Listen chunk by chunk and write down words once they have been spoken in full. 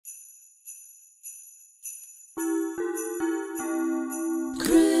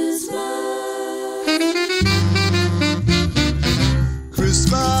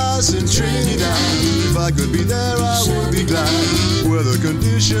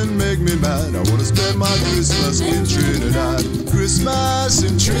competition make me mad. I wanna spend my Christmas in Trinidad. Christmas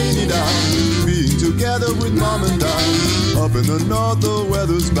in Trinidad, being together with mom and dad. Up in the north the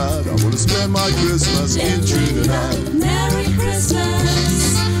weather's bad. I wanna spend my Christmas in Trinidad. Merry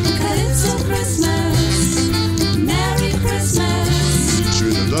Christmas, Calypso Christmas. Merry Christmas,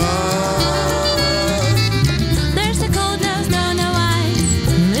 Trinidad. There's the coldness, no ice,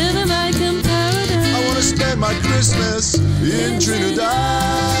 living like in paradise. I wanna spend my Christmas in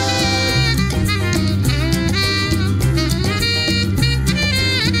Trinidad.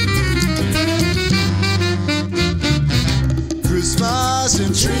 Christmas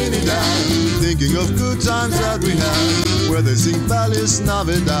in Trinidad, thinking of good times that we had, where they sing Feliz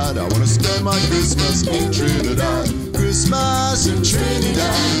Navidad. I wanna spend my Christmas in Trinidad. Christmas in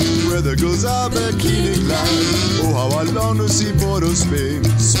Trinidad, where there goes our bikini clad. Oh, how I long to see Port of Spain,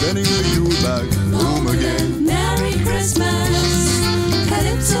 spending the Yule back home again. Merry Christmas,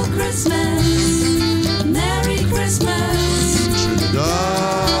 Calypso Christmas. Merry Christmas,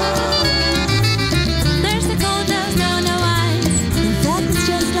 Trinidad. there's the coldness, no ice. In fact, it's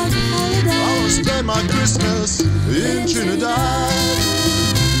just like a holiday. I wanna spend my Christmas in Trinidad.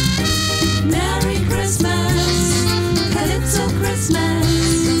 Merry Christmas, Calypso Christmas.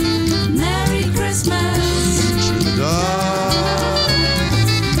 Merry Christmas, Trinidad.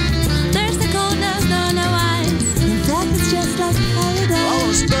 there's the coldness, no ice. In fact, it's just like a holiday. I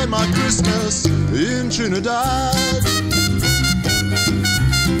wanna spend my Christmas in Trinidad.